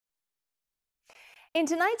In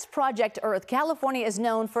tonight's Project Earth, California is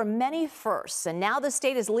known for many firsts, and now the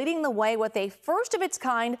state is leading the way with a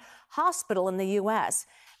first-of-its-kind hospital in the U.S.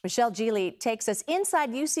 Michelle Geely takes us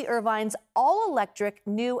inside UC Irvine's all-electric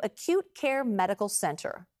new acute care medical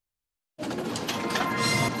center.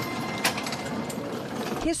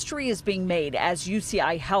 History is being made as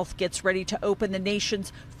UCI Health gets ready to open the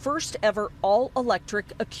nation's first ever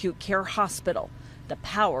all-electric acute care hospital. The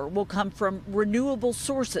power will come from renewable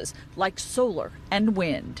sources like solar and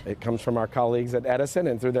wind. It comes from our colleagues at Edison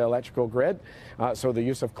and through the electrical grid. So the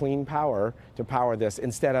use of clean power to power this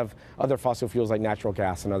instead of other fossil fuels like natural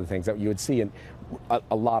gas and other things that you would see in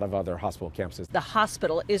a lot of other hospital campuses. The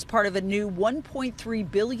hospital is part of a new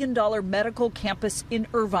 $1.3 billion medical campus in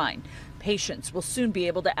Irvine. Patients will soon be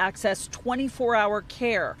able to access 24-hour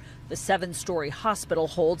care. The 7-story hospital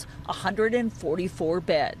holds 144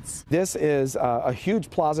 beds. This is a huge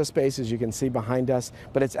plaza space, as you can see behind us,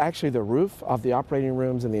 but it's actually the roof of the operating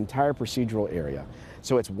rooms and the entire procedural area.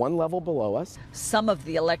 So it's one level below us. Some of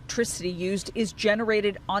the electricity used is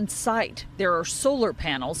generated on site. There are solar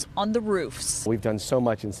panels on the roofs. We've done so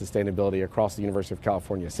much in sustainability across the University of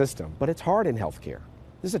California system, but it's hard in healthcare.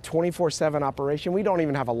 This is a 24/7 operation. We don't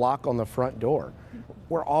even have a lock on the front door.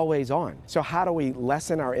 We're always on. So how do we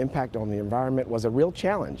lessen our impact on the environment was a real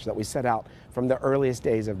challenge that we set out from the earliest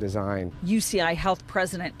days of design. UCI Health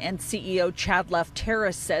President and CEO Chad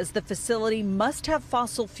Lefteris says the facility must have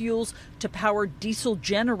fossil fuels to power diesel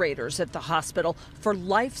generators at the hospital for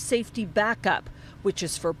life safety backup, which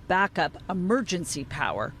is for backup emergency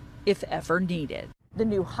power if ever needed. The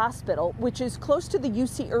new hospital, which is close to the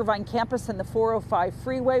UC Irvine campus and the 405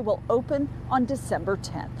 freeway, will open on December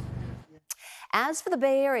 10th. As for the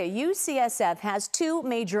Bay Area, UCSF has 2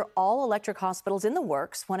 major all-electric hospitals in the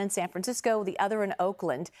works, one in San Francisco, the other in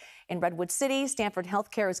Oakland. In Redwood City, Stanford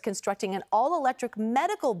Healthcare is constructing an all-electric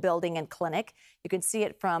medical building and clinic. You can see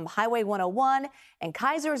it from Highway 101, and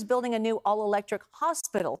Kaiser is building a new all-electric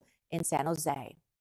hospital in San Jose.